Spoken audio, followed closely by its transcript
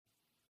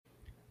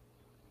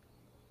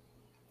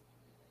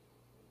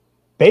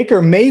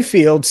Baker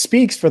Mayfield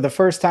speaks for the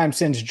first time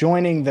since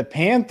joining the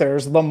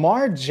Panthers.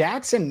 Lamar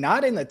Jackson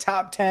not in the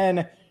top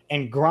 10,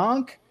 and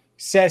Gronk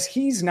says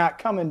he's not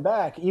coming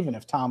back even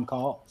if Tom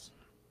calls.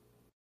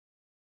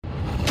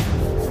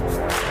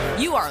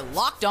 You are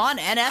Locked On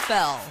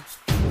NFL,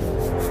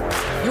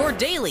 your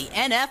daily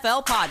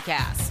NFL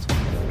podcast.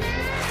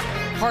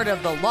 Part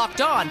of the Locked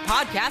On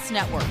Podcast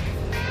Network,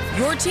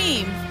 your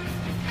team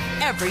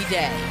every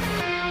day.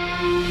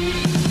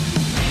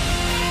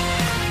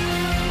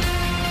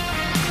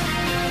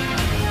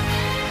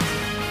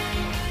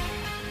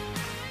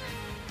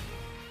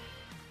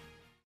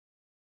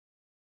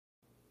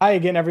 Hi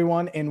again,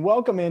 everyone, and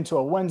welcome into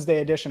a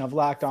Wednesday edition of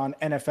Locked On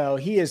NFL.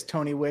 He is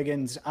Tony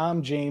Wiggins.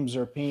 I'm James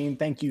Rapien.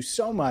 Thank you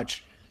so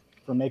much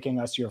for making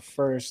us your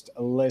first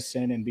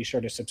listen, and be sure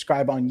to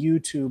subscribe on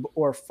YouTube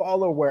or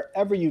follow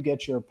wherever you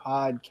get your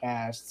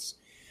podcasts.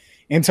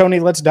 And Tony,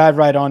 let's dive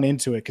right on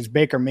into it, because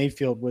Baker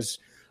Mayfield was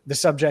the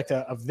subject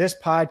of this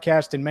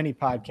podcast and many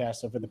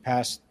podcasts over the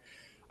past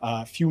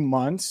few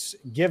months,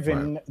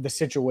 given the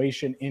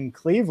situation in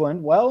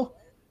Cleveland. Well,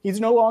 he's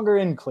no longer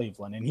in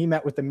Cleveland, and he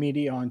met with the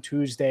media on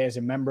Tuesday as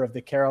a member of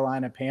the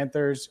Carolina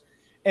Panthers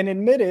and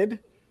admitted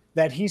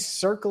that he's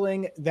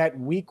circling that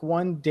week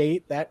 1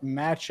 date, that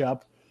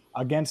matchup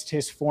against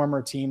his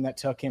former team that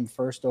took him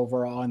first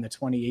overall in the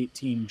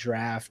 2018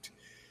 draft.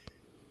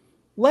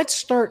 Let's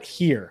start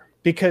here,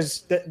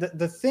 because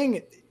the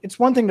thing, it's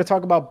one thing to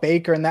talk about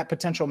Baker and that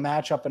potential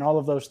matchup and all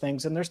of those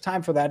things, and there's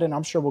time for that, and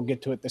I'm sure we'll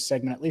get to it this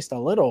segment at least a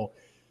little,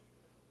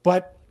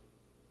 but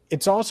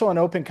it's also an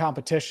open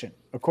competition,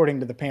 according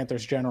to the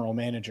Panthers general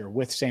manager,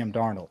 with Sam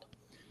Darnold.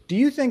 Do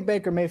you think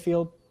Baker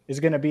Mayfield is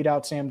going to beat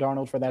out Sam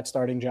Darnold for that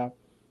starting job?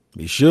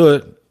 He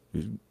should.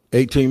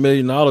 $18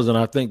 million, and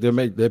I think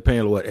they're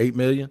paying, what, $8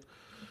 million?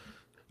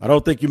 I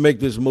don't think you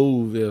make this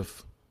move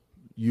if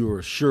you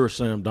were sure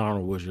Sam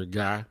Darnold was your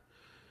guy.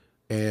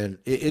 And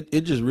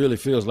it just really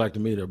feels like to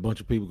me that a bunch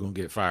of people are going to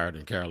get fired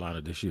in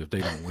Carolina this year if they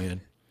don't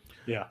win.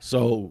 Yeah.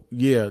 So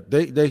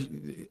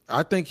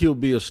I think he'll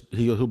be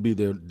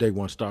their day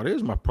one starter.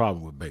 Here's my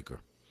problem with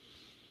Baker.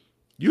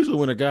 Usually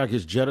when a guy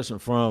gets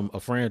jettisoned from a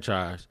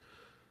franchise,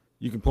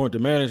 you can point to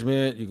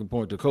management, you can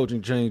point to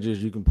coaching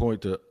changes, you can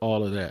point to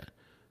all of that.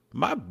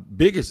 My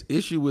biggest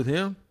issue with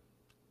him,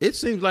 it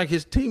seems like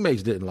his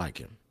teammates didn't like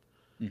him.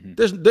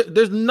 Mm-hmm.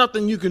 There's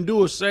nothing you can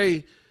do or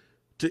say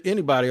to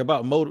anybody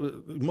about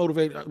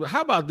motivate.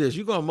 How about this?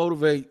 You're going to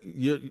motivate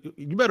you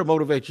better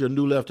motivate your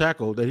new left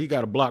tackle that he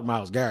got to block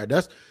Myles Garrett.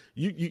 That's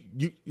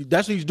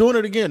he's doing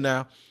it again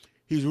now.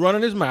 He's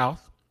running his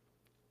mouth,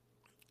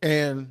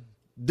 and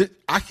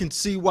I can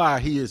see why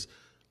he is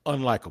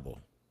unlikable.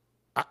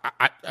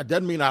 I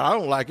doesn't mean I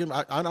don't like him.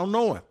 I don't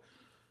know him,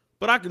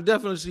 but I can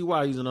definitely see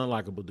why he's an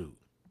unlikable dude.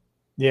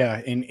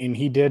 Yeah, and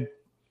he did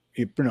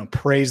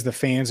praise the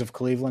fans of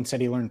Cleveland,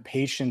 said he learned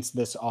patience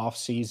this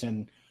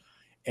offseason.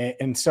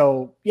 And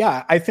so,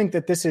 yeah, I think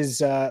that this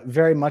is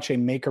very much a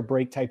make or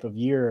break type of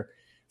year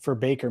for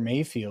Baker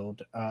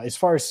Mayfield. As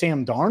far as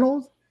Sam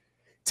Darnold,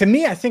 to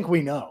me, I think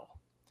we know.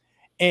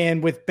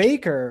 And with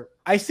Baker,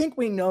 I think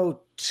we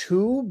know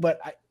too, but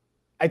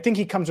I think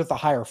he comes with a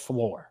higher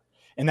floor.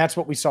 And that's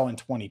what we saw in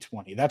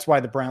 2020. That's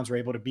why the Browns were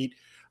able to beat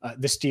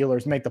the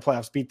Steelers, make the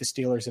playoffs, beat the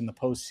Steelers in the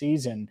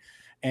postseason.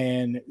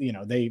 And,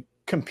 they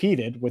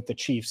competed with the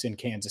Chiefs in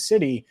Kansas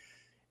City.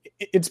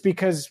 It's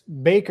because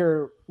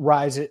Baker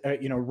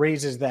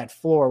raises that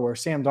floor where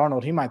Sam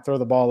Darnold, he might throw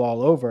the ball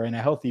all over, and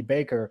a healthy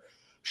Baker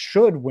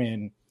should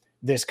win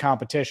this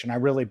competition. I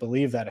really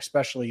believe that,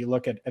 especially you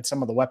look at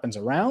some of the weapons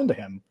around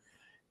him.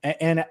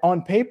 And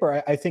on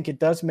paper, I think it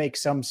does make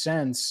some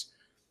sense.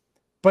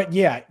 But,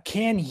 yeah,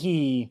 can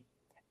he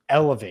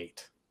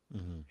elevate?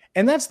 Mm-hmm.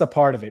 And that's the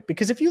part of it.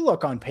 Because if you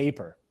look on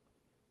paper,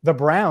 the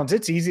Browns,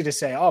 it's easy to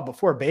say, oh,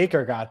 before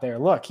Baker got there,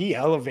 look, he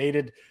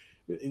elevated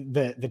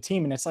the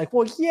team. And it's like,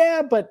 well,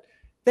 yeah, but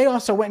they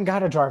also went and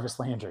got a Jarvis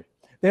Landry.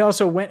 They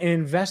also went and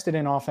invested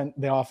in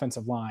the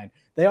offensive line.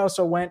 They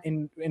also went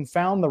and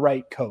found the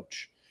right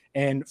coach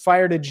and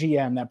fired a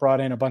GM that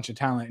brought in a bunch of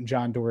talent in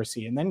John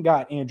Dorsey, and then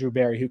got Andrew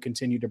Berry, who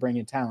continued to bring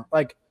in talent.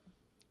 Like,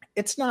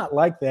 it's not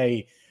like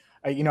they,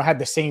 had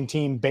the same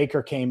team.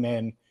 Baker came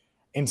in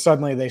and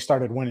suddenly they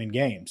started winning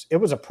games. It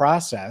was a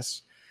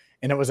process,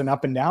 and it was an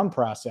up and down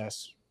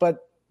process, but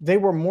they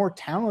were more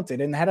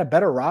talented and had a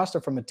better roster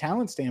from a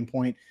talent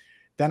standpoint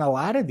than a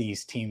lot of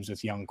these teams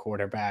with young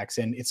quarterbacks.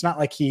 And it's not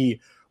like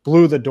he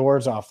blew the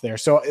doors off there.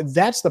 So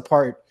that's the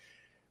part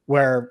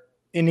where,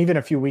 and even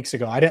a few weeks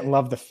ago, I didn't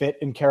love the fit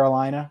in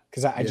Carolina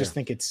because I just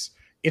think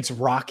it's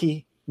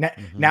rocky.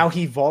 Now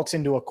he vaults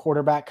into a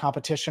quarterback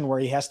competition where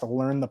he has to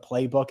learn the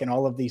playbook and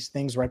all of these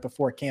things right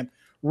before camp.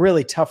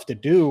 Really tough to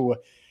do.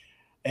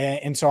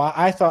 And so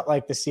I thought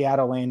like the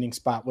Seattle landing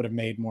spot would have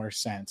made more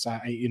sense,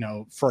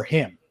 for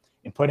him,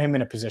 and put him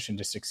in a position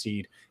to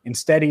succeed.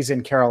 Instead, he's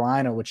in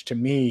Carolina, which to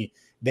me,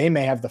 they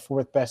may have the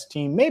fourth best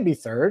team, maybe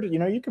third.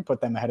 You could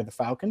put them ahead of the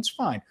Falcons,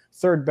 fine.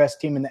 Third best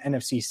team in the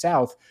NFC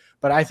South.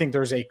 But I think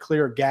there's a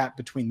clear gap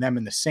between them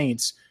and the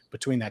Saints,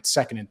 between that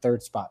second and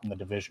third spot in the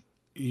division.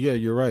 Yeah,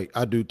 you're right.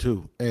 I do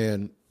too.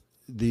 And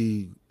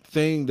the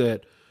thing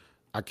that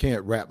I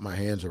can't wrap my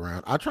hands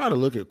around. I try to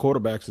look at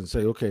quarterbacks and say,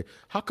 okay,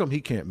 how come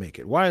he can't make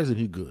it? Why isn't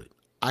he good?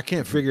 I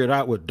can't figure it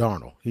out with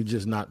Darnold. He's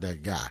just not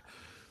that guy.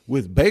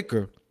 With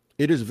Baker,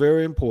 it is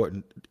very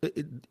important.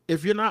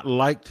 If you're not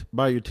liked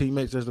by your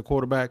teammates as the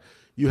quarterback,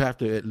 you have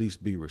to at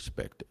least be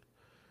respected.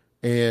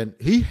 And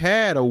he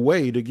had a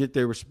way to get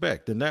their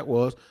respect, and that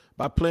was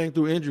by playing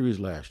through injuries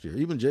last year.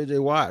 Even J.J.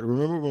 Watt,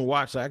 remember when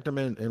Watt sacked him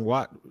and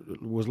Watt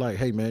was like,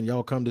 hey, man,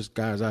 y'all come, this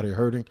guy's out here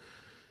hurting.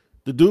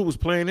 The dude was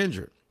playing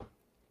injured.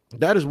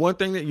 That is one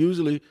thing that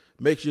usually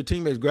makes your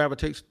teammates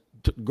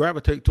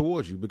gravitate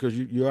towards you because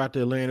you're out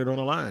there laying it on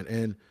the line.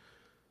 And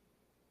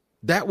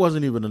that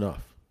wasn't even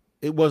enough.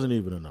 It wasn't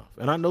even enough.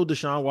 And I know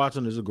Deshaun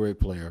Watson is a great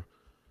player.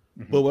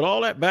 But with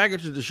all that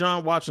baggage that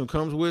Deshaun Watson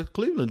comes with,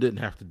 Cleveland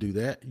didn't have to do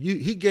that.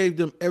 He gave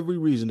them every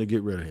reason to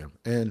get rid of him.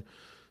 And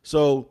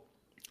so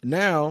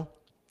now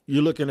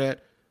you're looking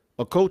at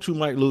a coach who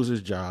might lose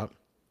his job,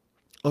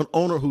 an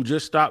owner who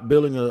just stopped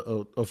building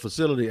a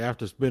facility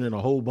after spending a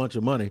whole bunch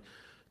of money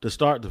to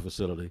start the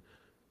facility.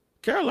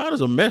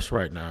 Carolina's a mess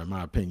right now, in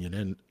my opinion.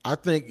 And I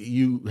think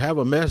you have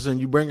a mess and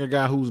you bring a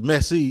guy who's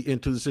messy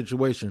into the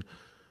situation,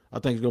 I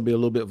think it's going to be a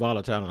little bit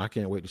volatile, and I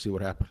can't wait to see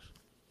what happens.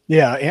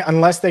 Yeah,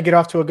 unless they get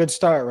off to a good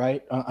start,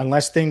 right?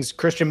 Unless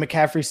Christian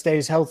McCaffrey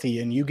stays healthy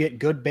and you get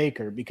good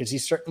Baker because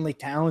he's certainly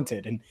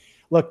talented. And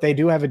look, they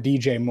do have a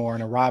DJ Moore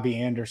and a Robbie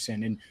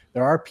Anderson, and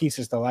there are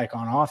pieces to like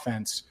on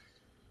offense,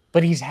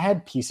 but he's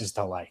had pieces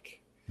to like,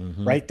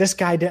 right? This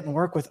guy didn't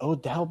work with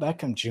Odell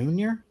Beckham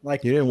Jr.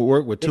 He didn't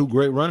work with two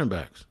great running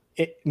backs.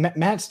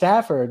 Matt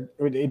Stafford,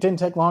 it didn't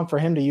take long for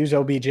him to use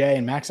OBJ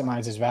and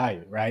maximize his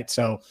value, right?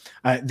 So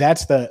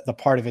that's the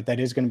part of it that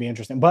is going to be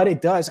interesting. But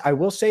it does, I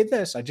will say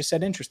this, I just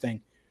said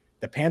interesting.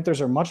 The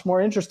Panthers are much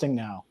more interesting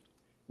now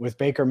with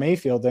Baker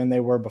Mayfield than they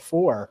were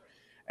before.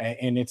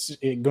 And it's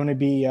going to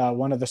be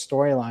one of the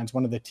storylines,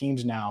 one of the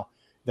teams now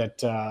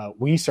that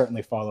we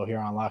certainly follow here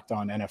on Locked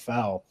On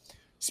NFL.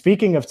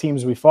 Speaking of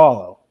teams we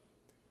follow,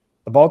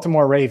 the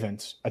Baltimore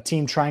Ravens, a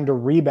team trying to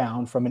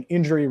rebound from an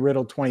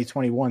injury-riddled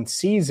 2021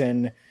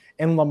 season,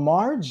 and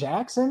Lamar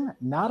Jackson,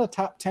 not a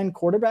top 10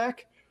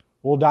 quarterback.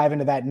 We'll dive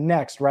into that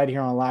next right here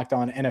on Locked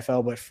On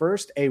NFL. But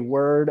first, a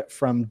word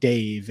from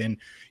Dave. And,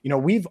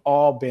 we've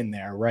all been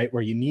there, right,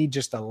 where you need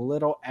just a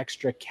little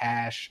extra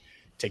cash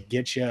to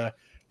get you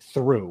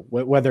through,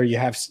 whether you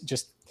have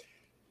just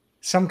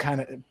some kind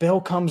of bill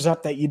comes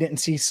up that you didn't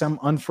see, some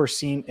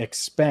unforeseen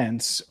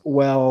expense.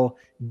 Well,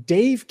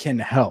 Dave can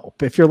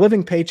help. If you're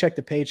living paycheck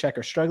to paycheck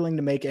or struggling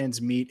to make ends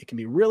meet, it can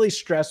be really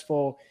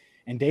stressful.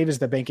 And Dave is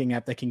the banking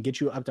app that can get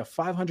you up to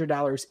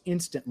 $500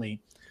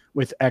 instantly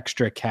with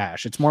extra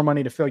cash. It's more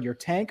money to fill your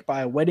tank,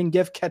 buy a wedding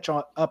gift, catch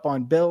up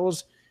on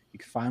bills. You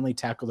can finally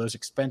tackle those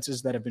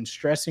expenses that have been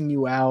stressing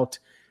you out.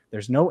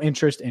 There's no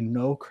interest and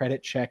no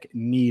credit check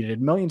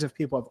needed. Millions of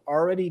people have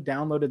already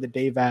downloaded the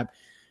Dave app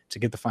to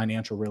get the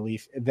financial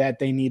relief that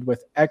they need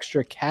with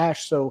extra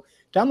cash. So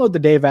download the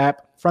Dave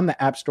app from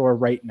the App Store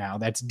right now.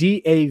 That's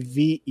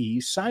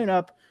DAVE. Sign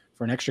up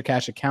for an extra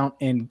cash account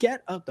and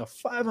get up to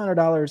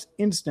 $500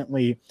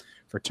 instantly.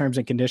 For terms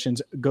and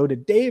conditions, go to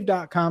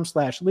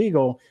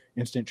dave.com/legal.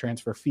 Instant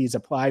transfer fees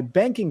apply.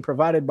 Banking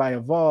provided by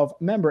Evolve.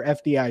 Member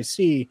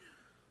FDIC.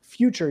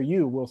 Future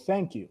you will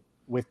thank you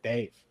with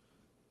Dave.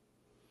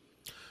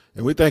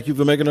 And we thank you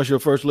for making us your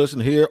first listen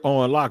here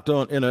on Locked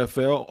On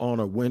NFL on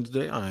a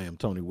Wednesday. I am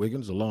Tony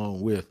Wiggins,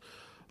 along with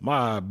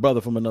my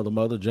brother from another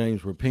mother,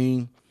 James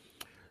Rapine.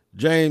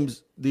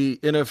 James, the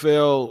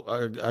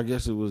NFL, I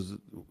guess it was,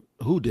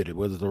 who did it?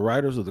 Was it the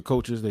writers or the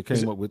coaches that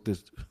came up with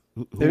this?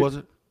 Who was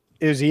it?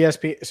 It was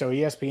ESPN. So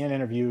ESPN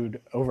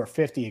interviewed over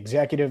 50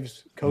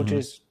 executives,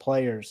 coaches,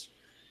 players,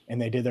 and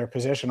they did their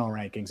positional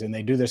rankings. And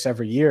they do this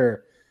every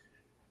year.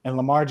 And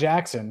Lamar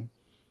Jackson,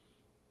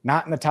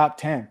 not in the top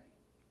 10.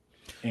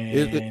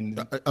 And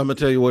I'm gonna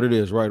tell you what it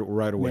is right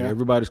away. Yeah.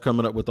 Everybody's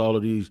coming up with all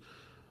of these.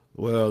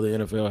 Well, the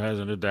NFL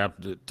hasn't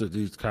adapted to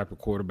these type of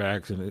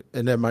quarterbacks,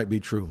 and that might be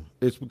true.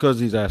 It's because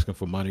he's asking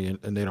for money,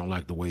 and they don't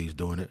like the way he's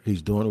doing it.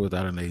 He's doing it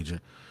without an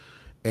agent,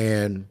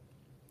 and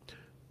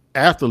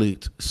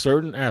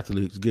certain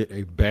athletes get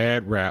a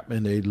bad rap,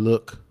 and they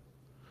look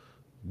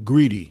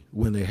greedy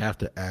when they have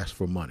to ask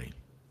for money.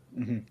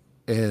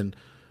 And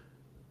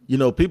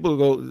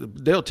people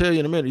they'll tell you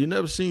in a minute, you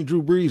never seen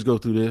Drew Brees go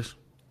through this.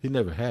 He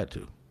never had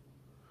to.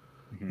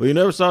 But you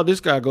never saw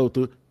this guy go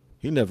through.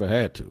 He never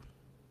had to.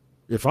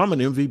 If I'm an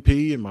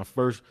MVP in my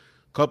first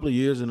couple of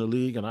years in the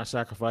league and I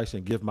sacrifice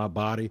and give my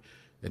body,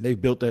 and they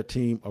built that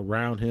team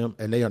around him,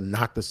 and they are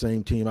not the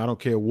same team, I don't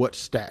care what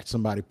stats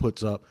somebody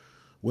puts up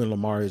when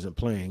Lamar isn't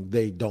playing.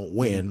 They don't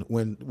win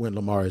when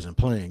Lamar isn't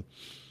playing.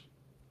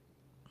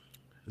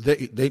 They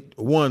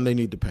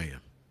need to pay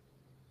him.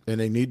 And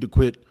they need to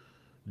quit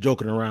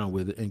joking around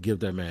with it and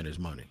give that man his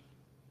money.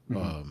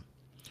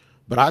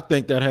 But I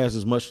think that has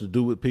as much to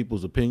do with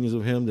people's opinions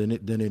of him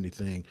than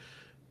anything.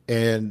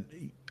 And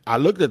I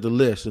looked at the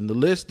list, and the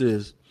list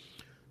is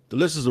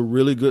a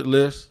really good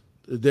list.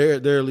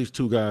 there are at least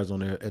two guys on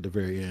there at the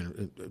very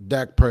end.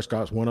 Dak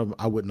Prescott's one of them.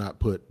 I would not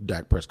put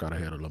Dak Prescott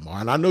ahead of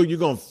Lamar. And I know you're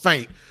going to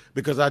faint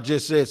because I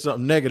just said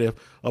something negative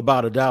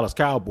about a Dallas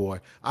Cowboy.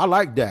 I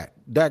like Dak.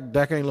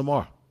 Dak ain't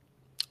Lamar.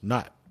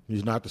 Not.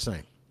 He's not the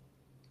same.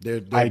 They're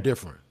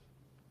different.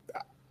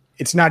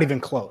 It's not even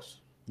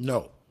close.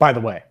 No. By the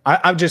way,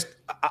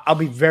 I'll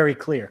be very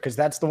clear because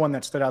that's the one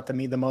that stood out to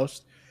me the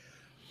most.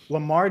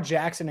 Lamar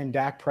Jackson and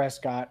Dak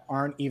Prescott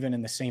aren't even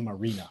in the same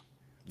arena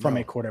from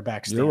a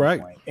quarterback standpoint.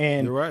 You're right.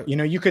 And, You're right.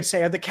 You could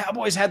say the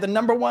Cowboys had the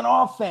number one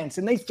offense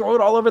and they throw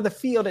it all over the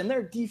field and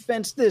their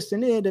defense this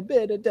and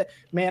it.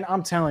 Man,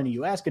 I'm telling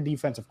you, ask a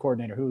defensive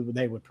coordinator who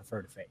they would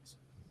prefer to face.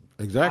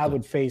 Exactly. I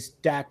would face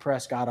Dak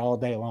Prescott all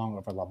day long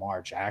over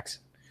Lamar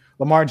Jackson.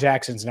 Lamar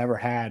Jackson's never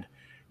had,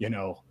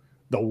 the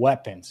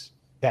weapons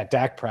that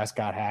Dak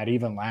Prescott had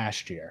even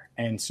last year.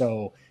 And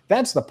so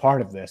that's the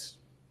part of this.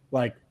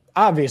 Like,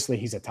 obviously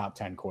he's a top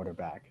 10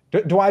 quarterback.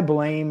 Do I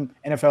blame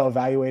NFL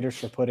evaluators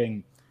for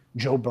putting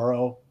Joe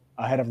Burrow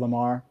ahead of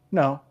Lamar?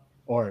 No.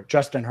 Or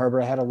Justin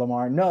Herbert ahead of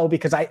Lamar? No,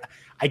 because I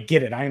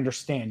get it. I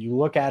understand. You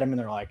look at him and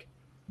they're like,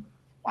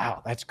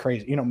 wow, that's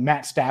crazy.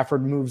 Matt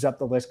Stafford moves up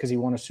the list because he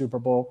won a Super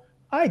Bowl.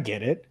 I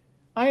get it.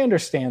 I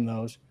understand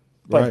those.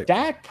 But Right.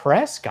 Dak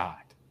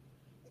Prescott,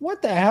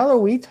 what the hell are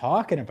we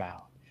talking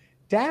about?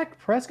 Dak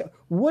Prescott,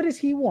 what has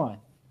he won?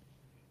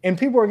 And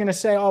people are going to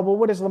say, oh, well,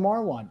 what has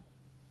Lamar won?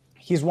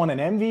 He's won an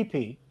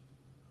MVP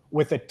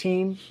with a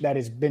team that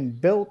has been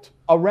built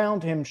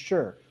around him,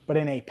 sure. But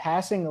in a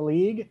passing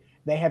league,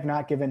 they have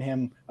not given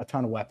him a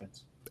ton of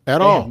weapons.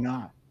 At all. Have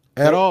not.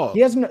 At all. He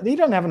doesn't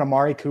have an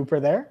Amari Cooper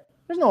there.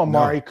 There's no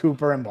Amari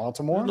Cooper in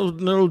Baltimore.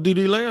 No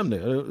D.D. Lamb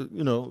there.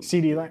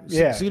 CeeDee Lamb.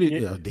 Yeah.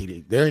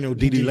 D.D. There ain't no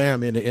D.D.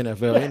 Lamb in the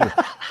NFL anyway.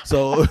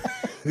 So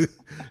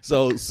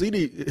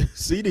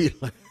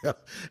CeeDee Lamb.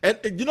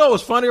 And you know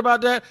what's funny about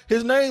that?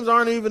 His names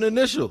aren't even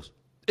initials.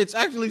 It's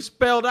actually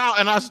spelled out,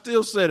 and I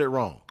still said it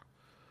wrong.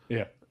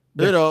 Yeah.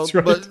 Right.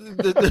 But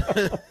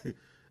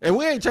and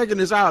we ain't taking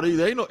this out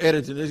either. Ain't no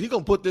editing this. He's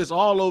going to put this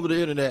all over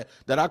the internet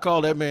that I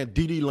call that man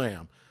D.D.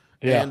 Lamb.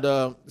 Yeah.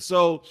 And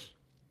so –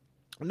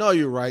 no,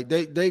 you're right.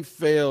 They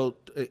failed,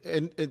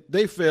 and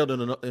they failed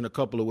in a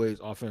couple of ways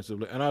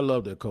offensively. And I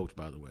love their coach,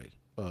 by the way,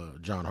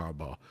 John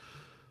Harbaugh.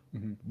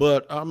 Mm-hmm.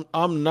 But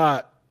I'm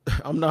not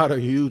a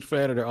huge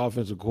fan of their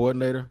offensive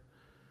coordinator.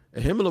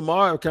 And him and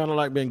Lamar have kind of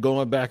like been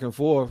going back and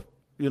forth,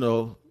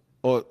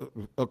 or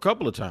a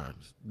couple of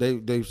times.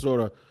 They sort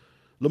of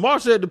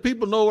Lamar said the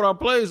people know what our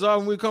plays are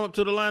when we come up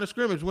to the line of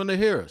scrimmage when they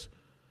hear us.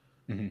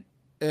 Mm-hmm.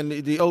 And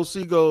the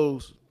OC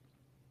goes,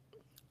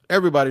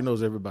 everybody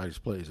knows everybody's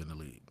plays in the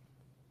league.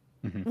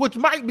 Mm-hmm. Which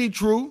might be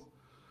true,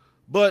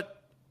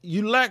 but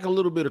you lack a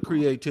little bit of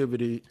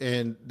creativity,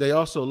 and they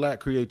also lack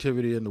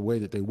creativity in the way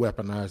that they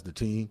weaponize the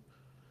team.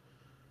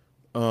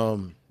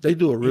 They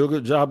do a real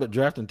good job at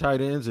drafting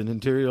tight ends and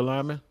interior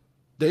linemen.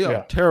 They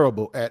are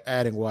terrible at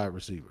adding wide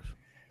receivers.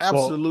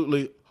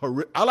 Absolutely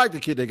horrific. I like the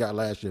kid they got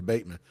last year,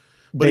 Bateman,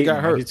 but he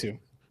got hurt. Too.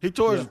 He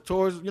tore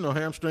his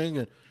hamstring,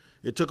 and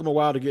it took him a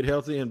while to get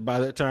healthy, and by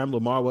that time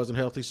Lamar wasn't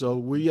healthy, so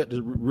we yet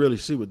to really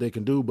see what they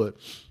can do, but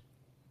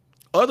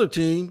other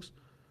teams,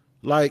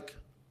 like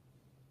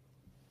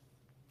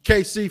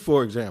KC,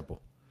 for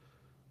example,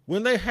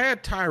 when they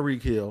had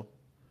Tyreek Hill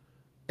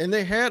and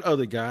they had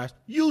other guys,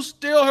 you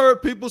still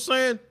heard people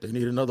saying they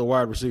need another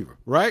wide receiver,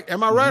 right?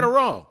 Am I right or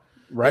wrong?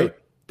 Right.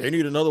 They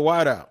need another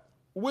wideout.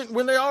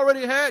 When they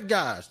already had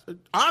guys,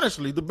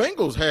 honestly, the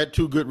Bengals had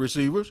two good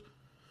receivers,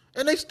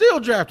 and they still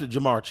drafted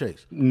Jamar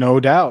Chase. No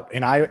doubt.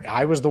 And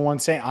I was the one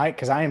saying,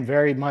 because I am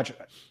very much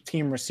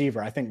team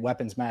receiver. I think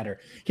weapons matter.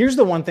 Here's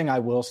the one thing I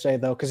will say,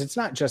 though, because it's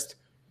not just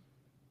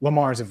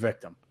Lamar's a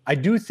victim. I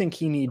do think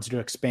he needs to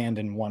expand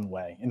in one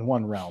way, in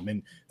one realm.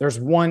 And there's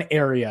one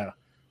area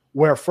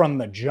where from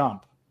the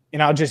jump,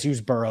 and I'll just use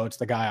Burrow. It's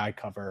the guy I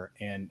cover,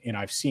 and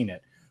I've seen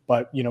it.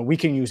 But, we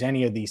can use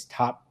any of these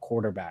top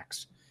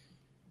quarterbacks.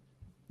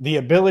 The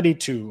ability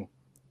to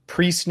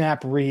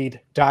pre-snap read,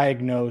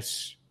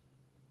 diagnose,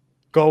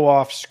 go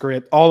off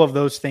script, all of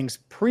those things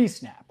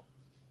pre-snap,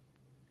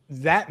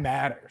 that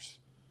matters.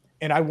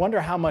 And I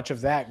wonder how much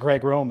of that,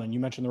 Greg Roman, you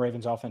mentioned the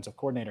Ravens offensive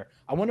coordinator,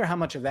 I wonder how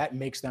much of that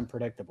makes them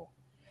predictable.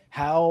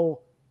 How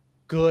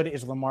good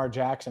is Lamar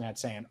Jackson at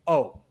saying,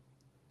 oh,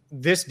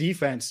 this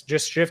defense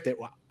just shifted.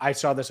 I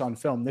saw this on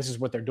film. This is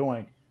what they're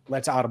doing.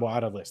 Let's audible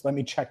out of this. Let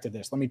me check to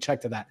this. Let me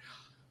check to that.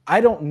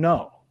 I don't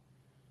know,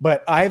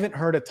 but I haven't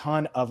heard a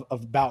ton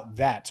about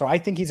that. So I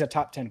think he's a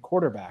top 10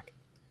 quarterback.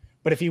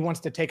 But if he wants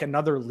to take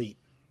another leap,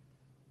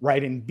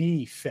 right, and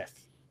be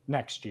fifth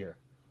next year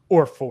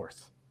or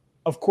fourth,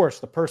 of course,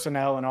 the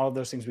personnel and all of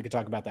those things, we could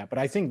talk about that. But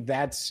I think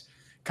that's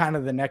kind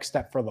of the next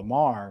step for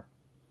Lamar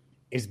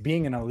is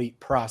being an elite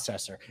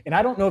processor. And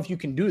I don't know if you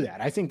can do that.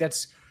 I think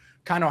that's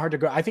kind of hard to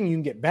go. I think you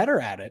can get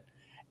better at it.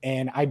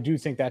 And I do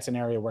think that's an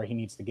area where he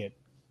needs to get,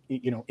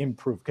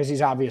 improved because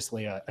he's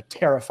obviously a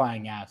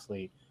terrifying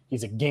athlete.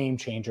 He's a game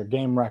changer,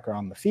 game wrecker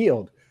on the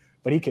field.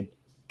 But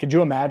could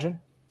you imagine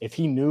if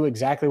he knew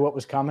exactly what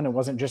was coming and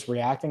wasn't just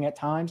reacting at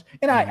times?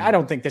 And I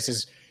don't think this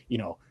is,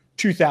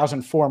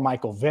 2004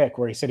 Michael Vick,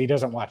 where he said he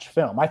doesn't watch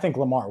film. I think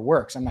Lamar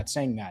works. I'm not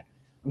saying that.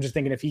 I'm just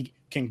thinking if he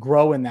can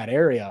grow in that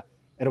area,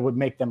 it would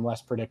make them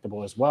less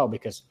predictable as well,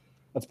 because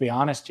let's be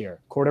honest here,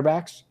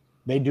 quarterbacks,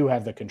 they do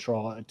have the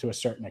control to a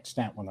certain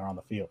extent when they're on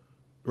the field.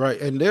 Right,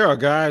 and there are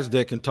guys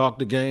that can talk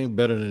the game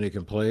better than they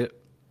can play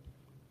it.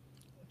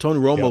 Tony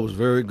Romo was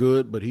very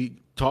good, but he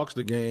talks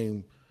the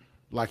game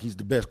like he's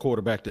the best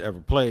quarterback to ever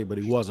play, but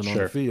he wasn't on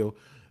the field.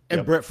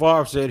 And Brett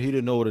Favre said he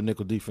didn't know what a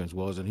nickel defense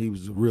was, and he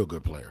was a real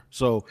good player.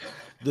 So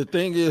the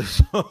thing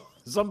is,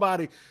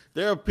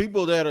 there are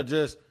people that are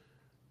just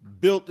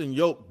built and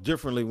yoked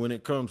differently when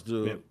it comes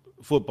to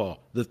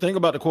football. The thing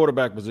about the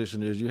quarterback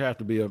position is you have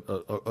to be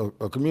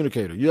a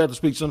communicator. You have to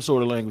speak some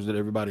sort of language that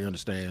everybody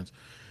understands.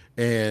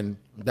 And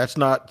that's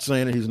not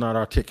saying that he's not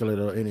articulate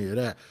or any of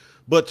that.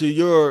 But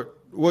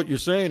what you're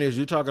saying is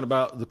you're talking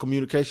about the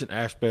communication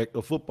aspect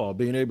of football,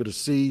 being able to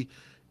see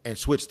and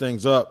switch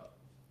things up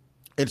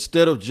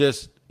instead of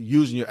just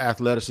using your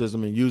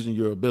athleticism and using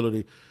your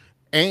ability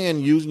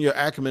and using your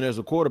acumen as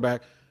a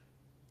quarterback.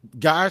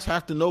 Guys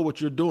have to know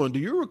what you're doing. Do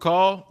you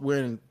recall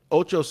when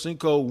Ocho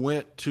Cinco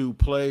went to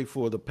play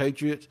for the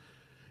Patriots?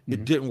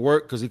 It didn't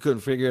work because he couldn't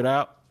figure it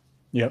out.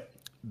 Yep.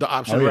 The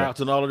option routes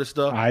and all of this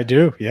stuff. I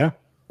do, yeah.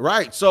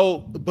 Right. So,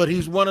 but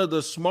he's one of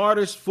the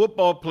smartest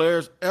football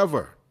players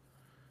ever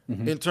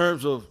in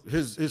terms of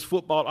his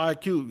football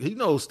IQ. He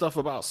knows stuff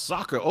about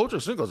soccer. Ocho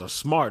Cinco's a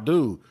smart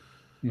dude.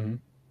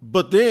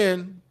 But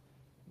then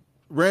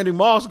Randy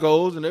Moss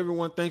goes, and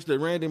everyone thinks that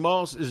Randy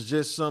Moss is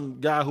just some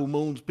guy who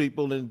moons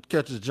people and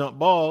catches jump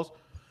balls.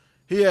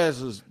 He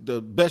has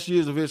the best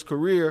years of his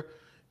career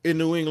in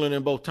New England,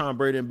 and both Tom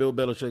Brady and Bill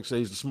Belichick say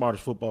he's the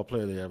smartest football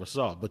player they ever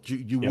saw. But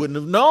you wouldn't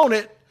have known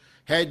it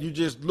had you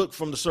just looked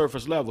from the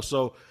surface level.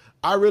 So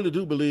I really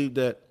do believe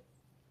that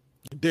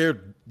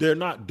they're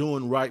not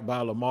doing right by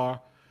Lamar.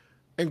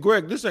 And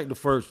Greg, this ain't the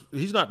first.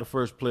 He's not the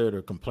first player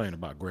to complain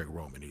about Greg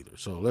Roman either.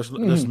 So let's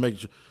make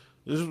sure.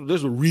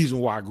 There's a reason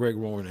why Greg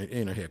Roman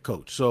ain't a head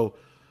coach. So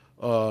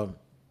I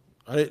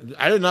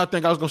did not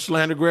think I was going to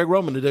slander Greg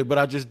Roman today, but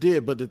I just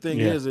did. But the thing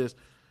is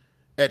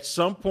at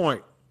some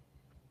point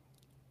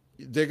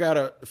they got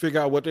to figure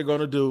out what they're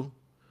going to do.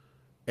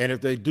 And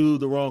if they do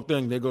the wrong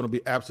thing, they're going to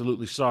be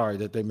absolutely sorry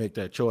that they make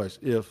that choice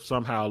if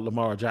somehow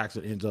Lamar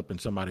Jackson ends up in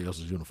somebody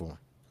else's uniform.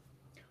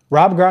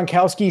 Rob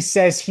Gronkowski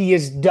says he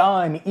is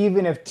done,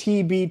 even if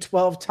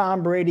TB12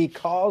 Tom Brady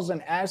calls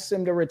and asks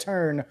him to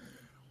return.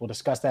 We'll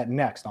discuss that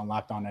next on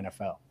Locked On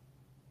NFL.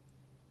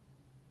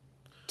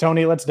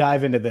 Tony, let's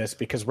dive into this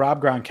because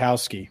Rob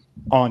Gronkowski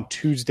on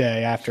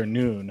Tuesday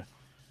afternoon,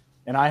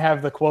 and I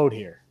have the quote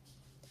here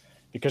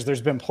because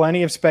there's been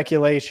plenty of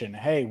speculation.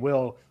 Hey,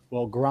 will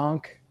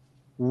Gronk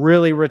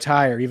really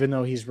retire, even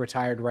though he's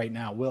retired right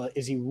now?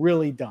 Is he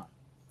really done?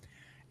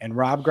 And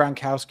Rob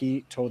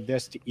Gronkowski told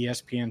this to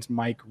ESPN's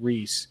Mike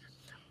Reese.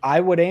 I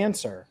would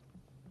answer,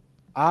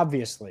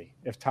 obviously,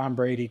 if Tom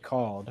Brady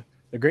called,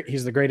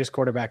 he's the greatest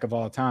quarterback of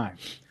all time.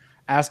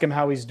 Ask him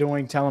how he's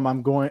doing. Tell him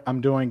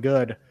I'm doing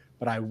good,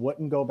 but I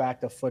wouldn't go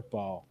back to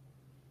football.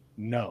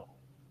 No.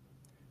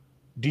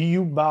 Do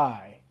you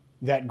buy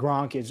that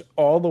Gronk is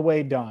all the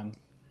way done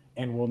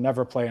and will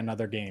never play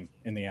another game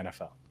in the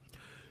NFL?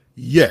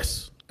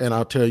 Yes, and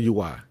I'll tell you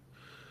why.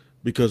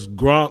 Because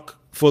Gronk,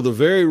 for the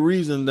very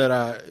reason that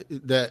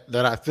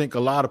I think a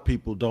lot of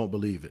people don't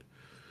believe it.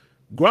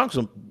 Gronk's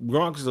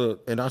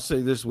and I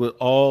say this with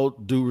all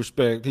due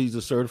respect, he's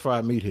a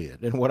certified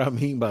meathead. And what I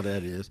mean by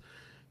that is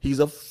he's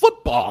a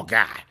football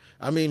guy.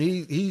 I mean,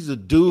 he's a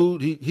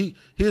dude.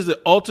 He's the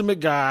ultimate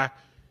guy.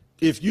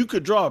 If you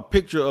could draw a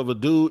picture of a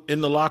dude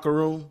in the locker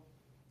room,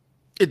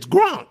 it's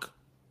Gronk.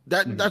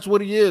 That's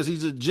what he is.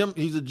 He's a gym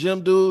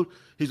dude.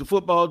 He's a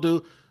football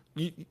dude.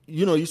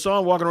 You saw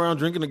him walking around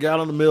drinking a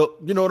gallon of milk.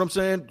 You know what I'm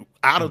saying?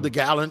 Out of the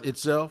gallon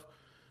itself.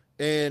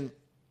 And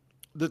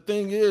the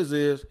thing is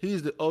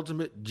he's the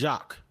ultimate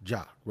jock,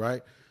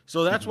 right?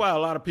 So that's why a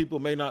lot of people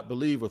may not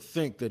believe or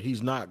think that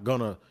he's not going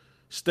to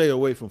stay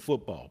away from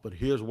football. But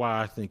here's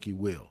why I think he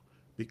will.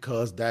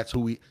 Because that's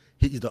who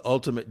he's the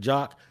ultimate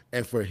jock.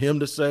 And for him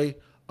to say,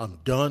 I'm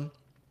done,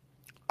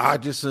 I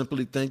just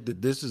simply think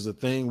that this is a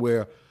thing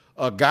where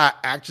a guy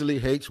actually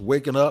hates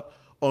waking up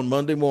on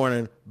Monday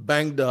morning,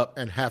 banged up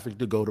and having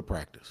to go to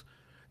practice.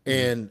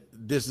 And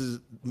this is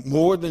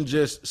more than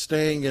just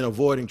staying and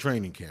avoiding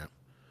training camp,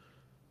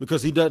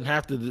 because he doesn't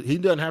have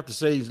to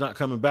say he's not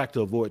coming back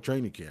to avoid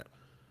training camp.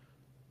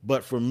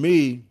 But for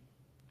me,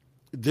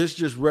 this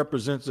just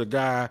represents a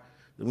guy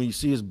that when you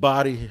see his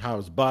body, how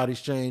his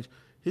body's changed,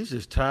 he's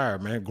just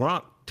tired, man.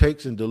 Gronk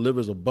takes and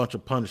delivers a bunch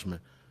of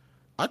punishment.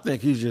 I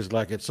think he's just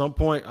like, at some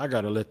point, I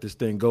got to let this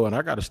thing go and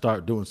I got to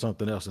start doing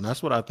something else. And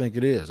that's what I think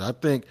it is. I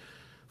think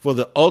for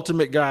the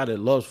ultimate guy that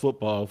loves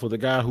football, for the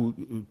guy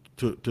who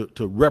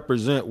to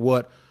represent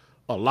what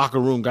a locker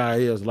room guy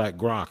is like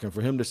Gronk, and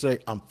for him to say,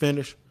 I'm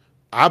finished,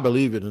 I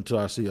believe it until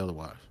I see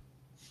otherwise.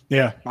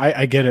 Yeah,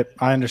 I get it.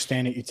 I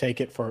understand it. You take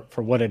it for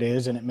what it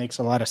is, and it makes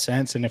a lot of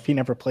sense. And if he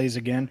never plays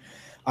again,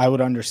 I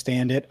would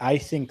understand it. I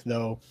think,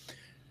 though,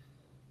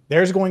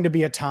 there's going to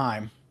be a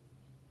time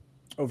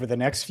over the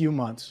next few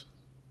months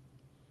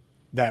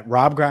that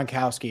Rob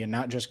Gronkowski, and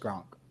not just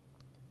Gronk,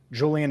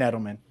 Julian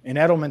Edelman, and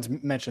Edelman's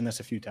mentioned this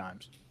a few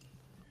times,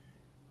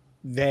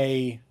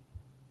 they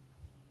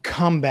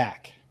come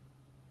back.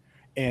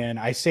 And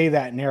I say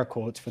that in air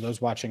quotes for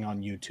those watching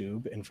on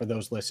YouTube and for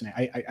those listening.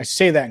 I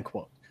say that in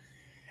quote.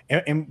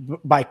 And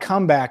by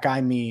comeback,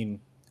 I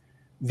mean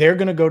they're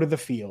going to go to the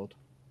field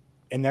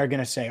and they're going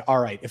to say, all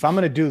right, if I'm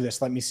going to do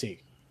this, let me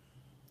see.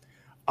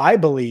 I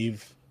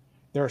believe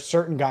there are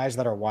certain guys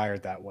that are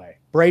wired that way.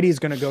 Brady's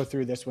going to go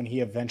through this when he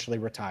eventually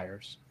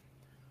retires.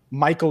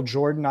 Michael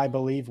Jordan, I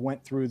believe,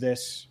 went through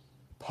this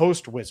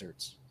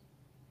post-Wizards.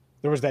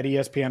 There was that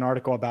ESPN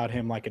article about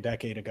him like a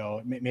decade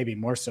ago, maybe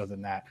more so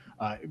than that.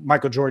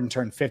 Michael Jordan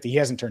turned 50. He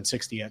hasn't turned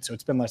 60 yet, so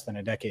it's been less than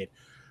a decade.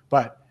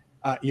 But,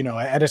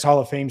 at his Hall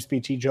of Fame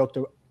speech, he joked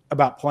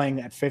about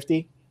playing at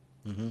 50.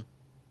 Mm-hmm.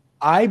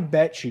 I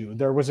bet you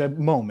there was a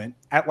moment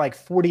at like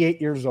 48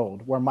 years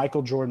old where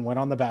Michael Jordan went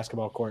on the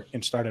basketball court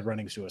and started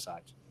running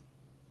suicides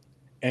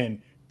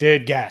and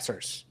did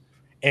gassers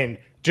and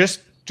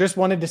just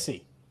wanted to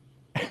see.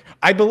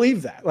 I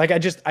believe that.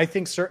 I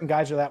think certain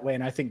guys are that way,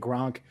 and I think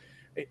Gronk –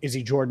 is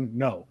he Jordan?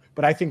 No.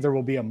 But I think there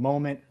will be a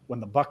moment when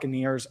the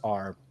Buccaneers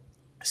are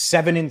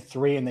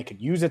 7-3 and they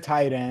could use a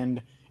tight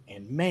end.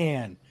 And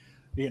man,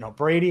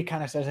 Brady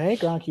kind of says, hey,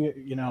 Gronk,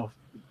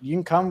 you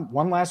can come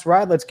one last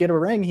ride. Let's get a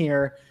ring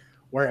here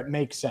where it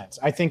makes sense.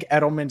 I think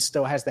Edelman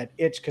still has that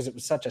itch because it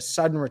was such a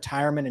sudden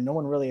retirement and no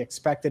one really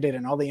expected it.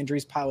 And all the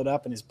injuries piled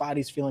up and his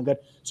body's feeling good.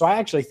 So I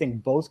actually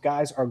think both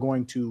guys are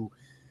going to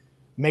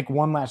make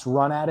one last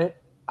run at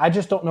it. I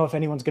just don't know if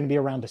anyone's going to be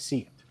around to see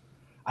it.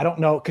 I don't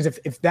know, because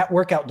if that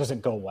workout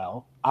doesn't go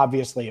well,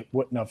 obviously it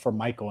wouldn't have for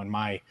Michael and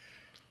my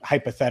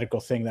hypothetical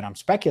thing that I'm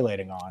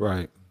speculating on.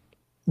 Right.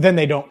 Then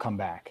they don't come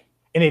back.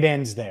 And it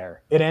ends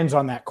there. It ends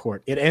on that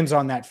court. It ends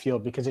on that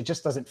field because it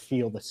just doesn't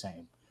feel the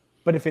same.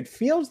 But if it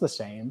feels the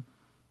same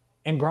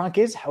and Gronk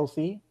is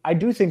healthy, I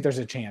do think there's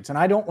a chance. And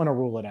I don't want to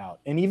rule it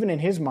out. And even in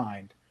his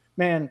mind,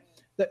 man,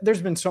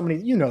 there's been so many,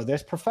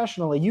 this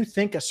professionally, you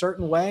think a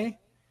certain way.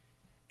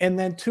 And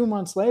then 2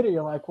 months later,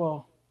 you're like,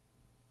 well,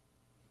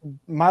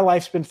 my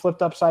life's been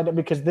flipped upside down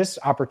because this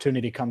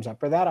opportunity comes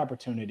up or that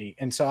opportunity.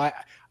 And so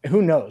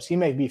who knows? He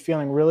may be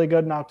feeling really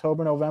good in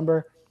October,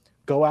 November,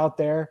 go out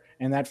there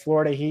and that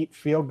Florida Heat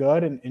feel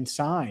good and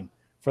sign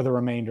for the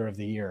remainder of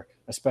the year,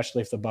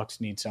 especially if the Bucs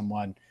need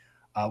someone.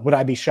 Would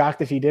I be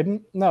shocked if he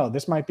didn't? No,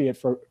 this might be it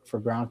for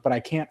Gronk, but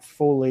I can't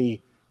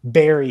fully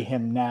bury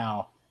him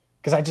now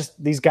because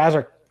these guys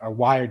are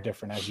wired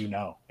different, as you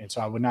know. And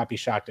so I would not be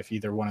shocked if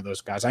either one of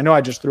those guys, I know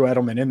I just threw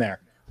Edelman in there.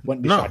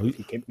 Wouldn't be shocked if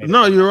he came.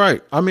 No, you're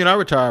right. I mean, I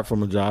retired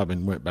from a job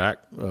and went back.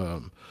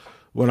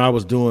 When I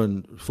was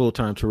doing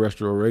full-time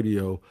terrestrial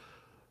radio,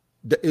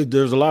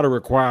 there's a lot of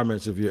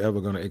requirements if you're ever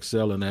going to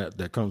excel in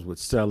that comes with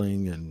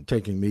selling and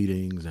taking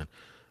meetings. And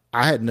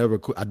I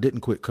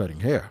didn't quit cutting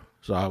hair.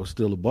 So I was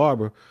still a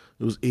barber.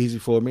 It was easy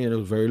for me and it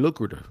was very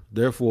lucrative.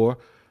 Therefore,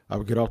 I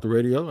would get off the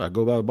radio. I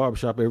go by the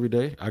barbershop every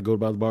day. I go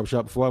by the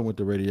barbershop before I went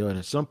to radio. And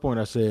at some point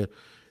I said,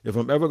 if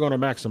I'm ever going to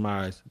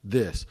maximize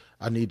this,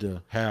 I need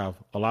to have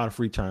a lot of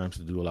free times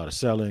to do a lot of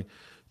selling,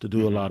 to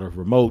do a lot of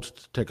remotes,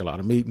 to take a lot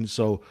of meetings.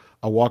 So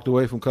I walked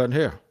away from cutting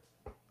hair.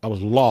 I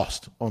was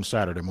lost on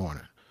Saturday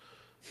morning.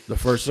 The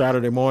first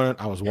Saturday morning,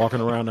 I was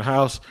walking around the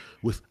house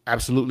with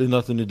absolutely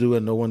nothing to do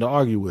and no one to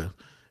argue with.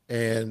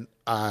 And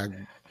I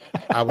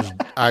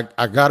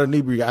got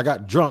inebriated. I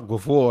got drunk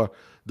before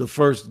the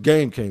first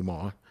game came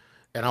on.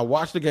 And I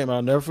watched the game.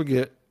 I'll never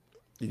forget.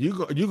 You're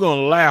going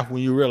to laugh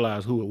when you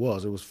realize who it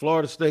was. It was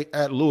Florida State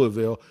at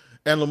Louisville,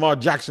 and Lamar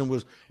Jackson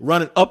was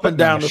running up and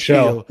down the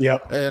field.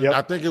 Yep. And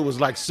I think it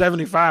was like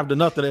 75-0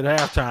 at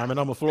halftime, and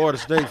I'm a Florida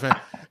State fan,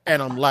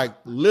 and I'm like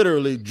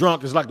literally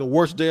drunk. It's like the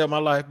worst day of my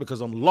life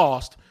because I'm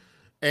lost.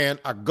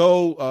 And I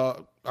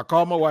go, I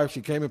called my wife.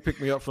 She came and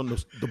picked me up from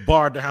the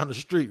bar down the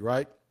street,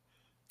 right?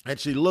 And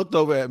she looked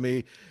over at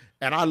me,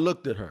 and I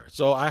looked at her.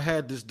 So I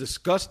had this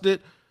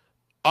disgusted,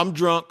 I'm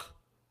drunk,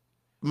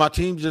 my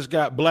team just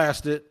got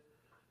blasted,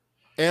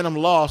 and I'm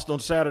lost on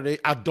Saturday.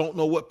 I don't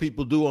know what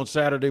people do on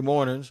Saturday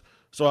mornings.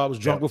 So I was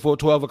drunk before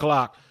 12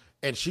 o'clock.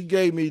 And she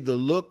gave me the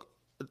look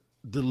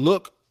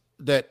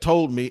that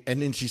told me.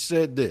 And then she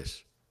said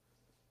this,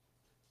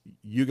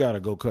 you got to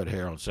go cut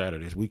hair on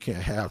Saturdays. We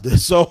can't have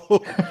this.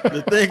 So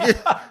the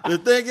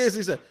thing is,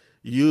 he said,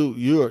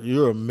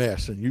 you're a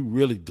mess and you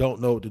really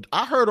don't know what to do.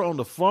 I heard her on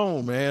the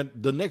phone, man,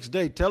 the next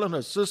day telling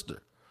her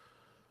sister,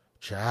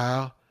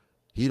 child,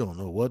 he don't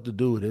know what to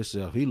do with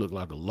himself. He looked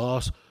like a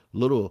lost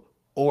little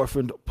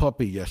orphaned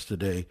puppy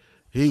yesterday.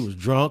 He was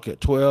drunk at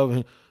 12.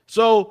 And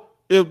so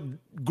if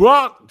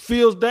Gronk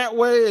feels that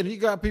way and he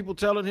got people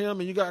telling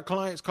him and you got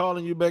clients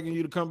calling you, begging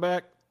you to come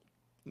back,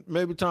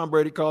 maybe Tom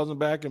Brady calls him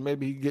back and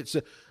maybe he gets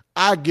it.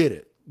 I get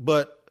it.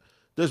 But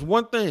there's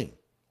one thing.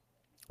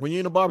 When you're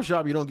in a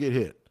barbershop, you don't get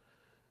hit.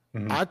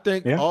 Mm-hmm. I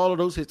think all of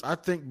those hits, I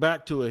think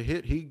back to a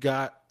hit he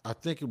got, I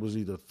think it was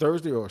either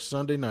Thursday or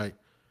Sunday night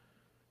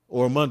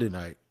or Monday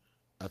night.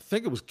 I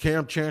think it was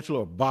Cam Chancellor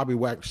or Bobby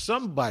Wagner.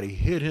 Somebody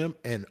hit him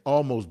and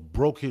almost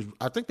broke his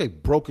 – I think they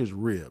broke his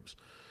ribs.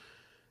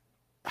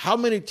 how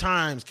many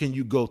times can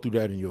you go through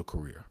that in your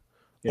career?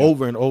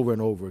 Over and over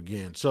and over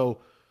again.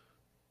 So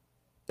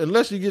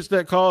unless he gets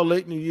that call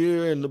late in the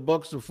year and the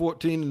Bucs are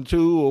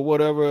 14-2 or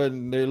whatever,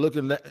 and they're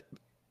looking at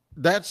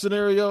that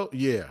scenario,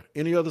 yeah.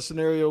 Any other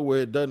scenario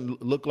where it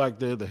doesn't look like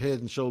they're the head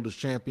and shoulders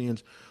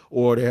champions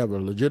or they have a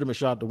legitimate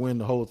shot to win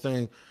the whole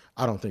thing,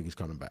 I don't think he's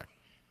coming back.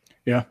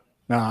 Yeah.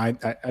 No,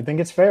 I think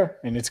it's fair,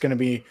 and it's going to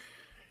be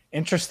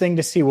interesting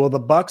to see. Will the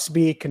Bucs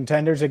be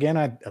contenders again?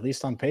 At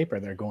least on paper,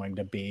 they're going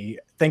to be.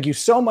 Thank you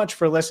so much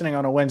for listening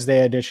on a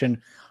Wednesday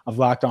edition of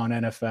Locked On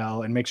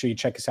NFL, and make sure you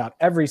check us out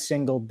every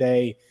single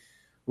day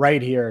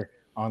right here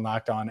on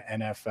Locked On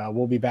NFL.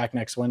 We'll be back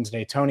next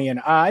Wednesday, Tony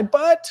and I,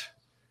 but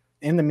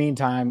in the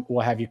meantime,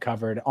 we'll have you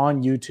covered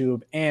on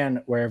YouTube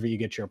and wherever you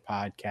get your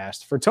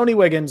podcast. For Tony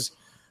Wiggins,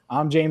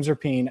 I'm James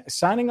Rapien,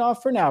 signing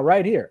off for now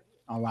right here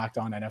on Locked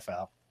On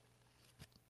NFL.